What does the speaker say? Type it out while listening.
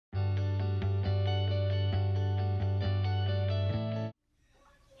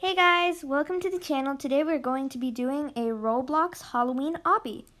Hey guys, welcome to the channel. Today we're going to be doing a Roblox Halloween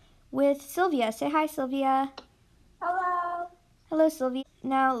obby with Silvia. Say hi, Silvia. Hello. Hello, Silvia.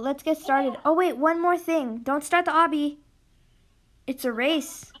 Now let's get started. Oh wait, one more thing. Don't start the obby. It's a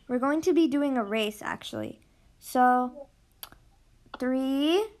race. We're going to be doing a race actually. So,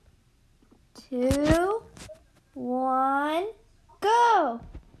 3, 2, 1, go!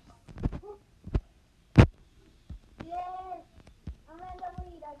 Yay! I'm in the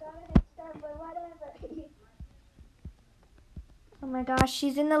lead. I got a head start, but whatever. Oh my gosh,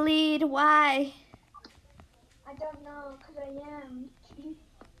 she's in the lead. Why? I don't know, because I am.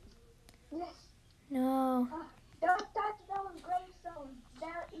 Yes. No. Don't touch those gravestones.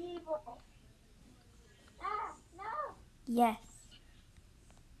 They're evil. Ah, no. Yes.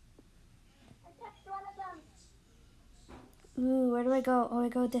 I touched one of them. Ooh, where do I go? Oh, I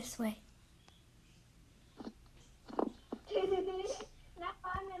go this way. Now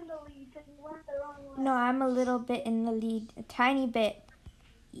I'm in the lead because you went the wrong way. No, I'm a little bit in the lead. A tiny bit.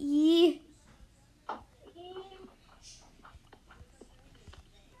 Yee.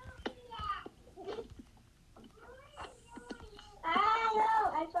 Ah,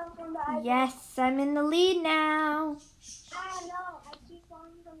 no. I fell from the eyeball. Yes, I'm in the lead now. Ah, no. I keep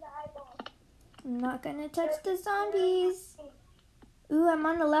falling from the eyeball. I'm not gonna touch the zombies. Ooh, I'm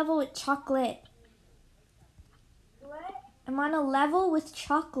on a level with chocolate. What? I'm on a level with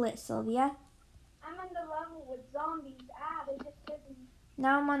chocolate, Silvia. I'm on the level with zombies. Ah, they just hit me.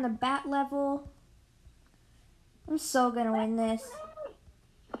 Now I'm on the bat level. I'm so gonna win this.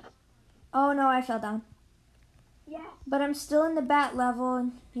 Oh no, I fell down. Yes. But I'm still in the bat level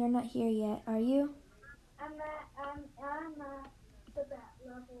and you're not here yet, are you? I'm at the bat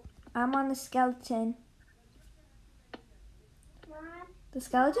level. I'm on the skeleton. Come on. The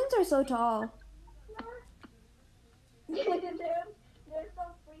skeletons are so tall. they're so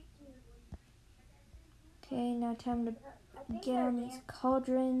freaky. Okay, now time to I think get they're on these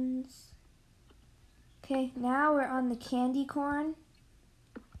cauldrons. Okay, now we're on the candy corn.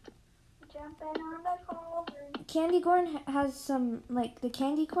 jumping on the cauldron. Candy corn has some, the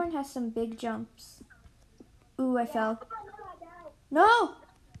candy corn has some big jumps. Ooh, I fell. No!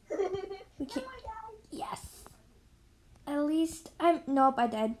 We can't. Yes. At least nope, I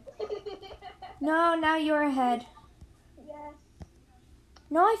died. No, now you're ahead. Yes.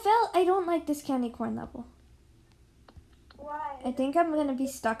 No, I fell. I don't like this candy corn level. Why? I think I'm gonna be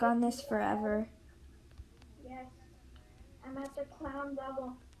stuck on this forever. Yes. I'm at the clown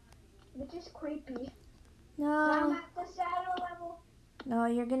level, which is creepy. No. Now I'm at the shadow level. No,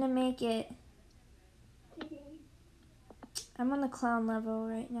 you're gonna make it. I'm on the clown level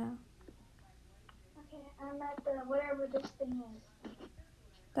right now. Okay, I'm at the whatever this thing is.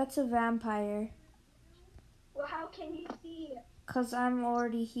 That's a vampire. Well, how can you see it? 'Cause I'm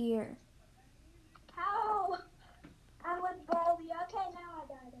already here. How? I'm with Baldy. Okay, now I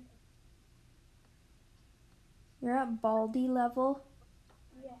got it. You're at Baldy level?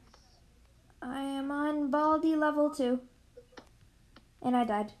 Yes. I am on Baldy level 2. And I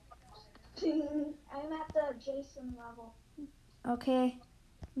died. I'm at the Jason level. Okay.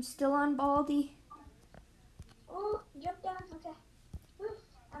 I'm still on Baldy. Oh, jump down. Okay.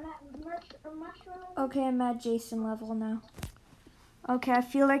 I'm at mushroom. Okay, I'm at Jason level now. Okay, I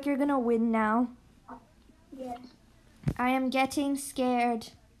feel like you're gonna win now. Yes. I am getting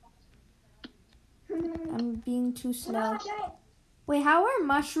scared. I'm being too slow. No, Wait, how are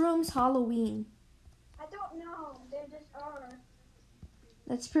mushrooms Halloween? I don't know. They just are.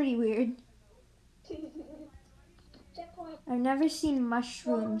 That's pretty weird. Checkpoint. I've never seen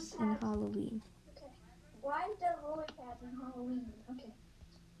mushrooms in Halloween. Okay. Why is there roller pads in Halloween? Okay.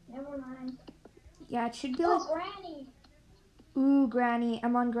 Never mind. Yeah, it should be Oh, like... Granny. Ooh, Granny.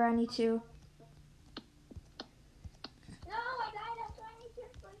 I'm on Granny too. No, I died at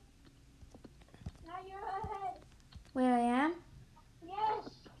 20. Now you're ahead. Wait, I am? Yes.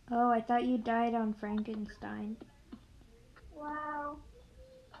 Oh, I thought you died on Frankenstein. Wow.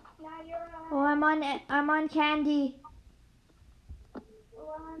 Now you're ahead. Oh, I'm on Candy.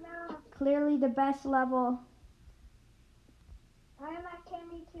 Well, no. Clearly the best level. I'm at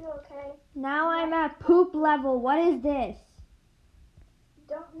Candy too, okay? Now I'm at poop level. What is this?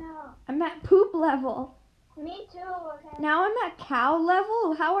 Don't know. I'm at poop level. Me too, okay? Now I'm at cow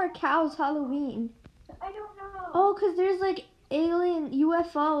level? How are cows Halloween? I don't know. Oh, 'cause there's like alien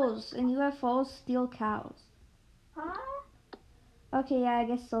UFOs and UFOs steal cows. Huh? Okay, yeah, I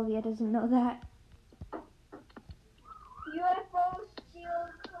guess Silvia doesn't know that. UFOs steal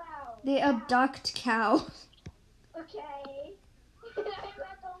clouds. They abduct cows. Okay. I'm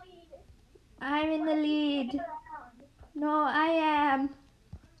at the lead. I'm in the lead. No, I am.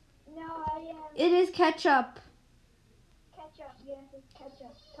 It is ketchup. Ketchup, yes, it's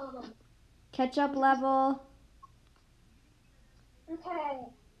ketchup. Total. Ketchup level. Okay.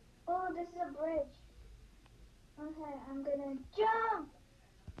 Oh, this is a bridge. Okay, I'm gonna jump.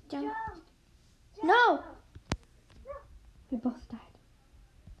 Jump. Jump. No! No. We both died.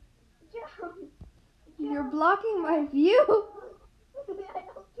 Jump. You're blocking my view. I don't care.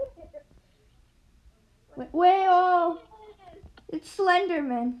 Wait, oh. It's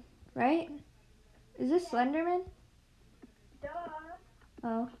Slenderman, right? Is this Slenderman? Duh.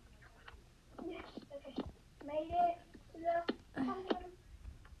 Oh. Yes, okay. Made it to the pumpkin.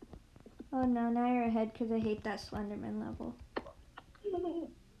 Oh no, now you're ahead because I hate that Slenderman level.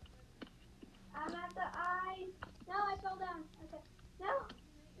 I'm at the eyes. No, I fell down. Okay. No,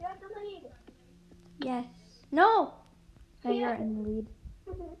 you're at the lead. Yes. No! Now you're Yes. in the lead.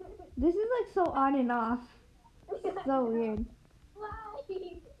 This is like so on and off. So weird.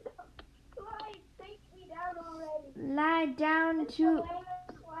 Slide. Slide. Take me down already. Lie down It's to... the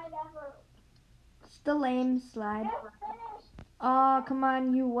lamest slide ever. It's the lame slide. Yes, finished. Oh, come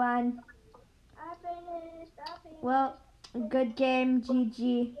on, you won. I finished. I finished. Well, good game,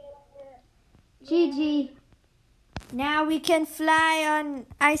 GG. Yeah. GG. Now we can fly on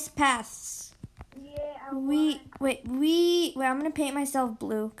ice paths. Yeah, I won. Wait, I'm gonna paint myself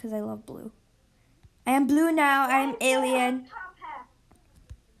blue because I love blue. I am blue now. I am alien. Top hat.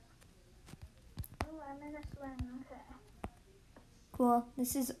 Oh, I'm in a swim. Okay. Cool.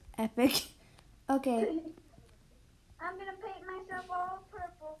 This is epic. Okay. I'm gonna paint myself all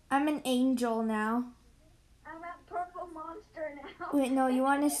purple. I'm an angel now. I'm a purple monster now. Wait, no, you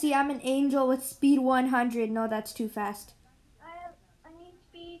want to see I'm an angel with speed 100. No, that's too fast. I need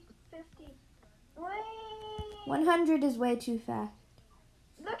speed 50. Wait. 100 is way too fast.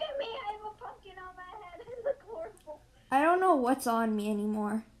 Look at me. I have a pumpkin on my head. I look horrible. I don't know what's on me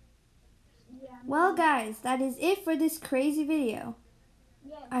anymore. Yeah. Well, guys, that is it for this crazy video.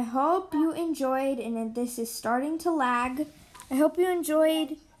 Yes. I hope you enjoyed, and this is starting to lag. I hope you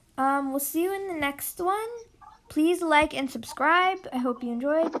enjoyed. We'll see you in the next one. Please like and subscribe. I hope you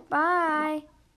enjoyed. Bye.